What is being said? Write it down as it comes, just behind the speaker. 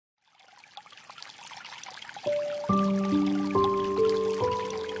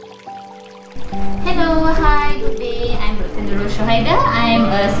Syuhaida. I'm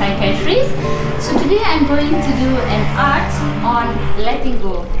a psychiatrist. So today I'm going to do an art on letting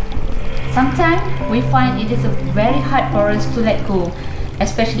go. Sometimes we find it is very hard for us to let go,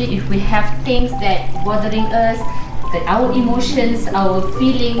 especially if we have things that bothering us, that our emotions, our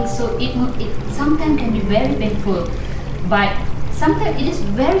feelings. So it sometimes can be very painful, but sometimes it is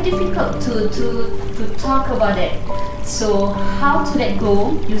very difficult to talk about it. So how to let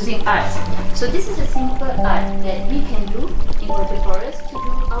go using art. So this is a simple art that we can do in order for us to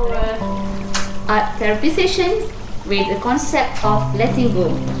do our art therapy sessions with the concept of letting go.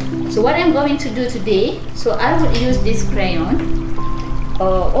 So what I'm going to do today, so I would use this crayon,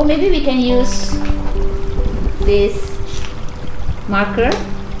 or maybe we can use this marker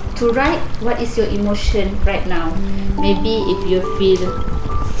to write what is your emotion right now. Maybe if you feel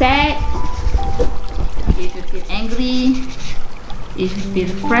sad, if you feel angry, if you feel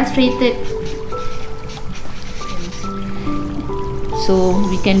frustrated. So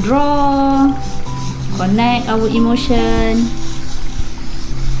we can draw, connect our emotion.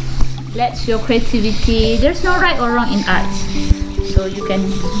 Let's show creativity. There's no right or wrong in art. So you can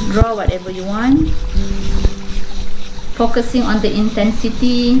draw whatever you want, focusing on the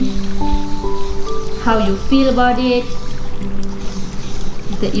intensity, how you feel about it,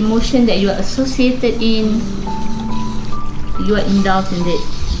 the emotion that you are associated in, you are indulged in it.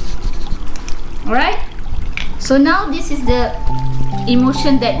 Alright? So now this is the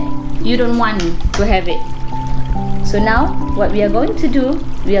emotion that you don't want to have it. So now what we are going to do,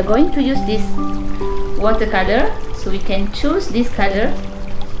 we are going to use this watercolor. So we can choose this color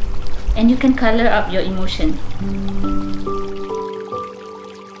and you can color up your emotion.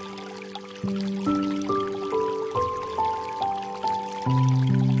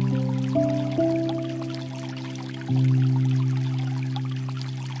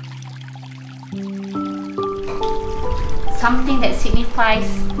 Something that signifies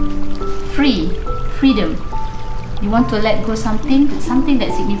freedom. You want to let go something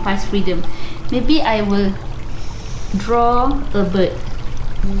that signifies freedom. Maybe I will draw a bird.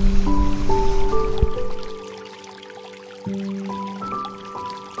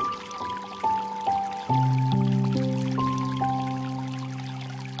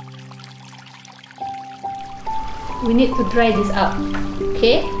 We need to dry this up.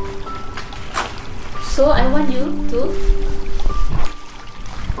 Okay? So I want you to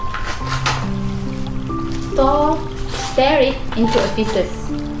tear it into pieces.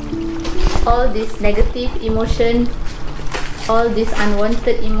 All this negative emotion, all this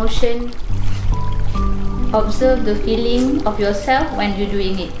unwanted emotion. Observe the feeling of yourself when you're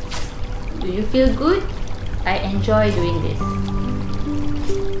doing it. Do you feel good? I enjoy doing this.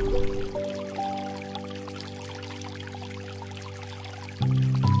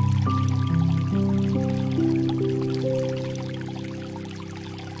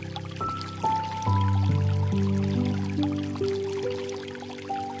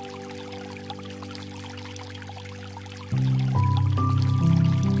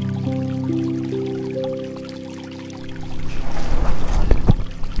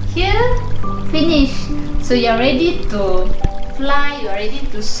 Here, finish. So you're ready to fly, you are ready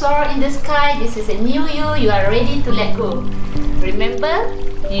to soar in the sky. This is a new you are ready to let go. Remember,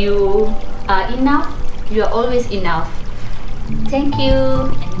 you are enough, you are always enough. Thank you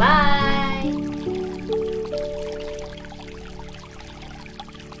and bye.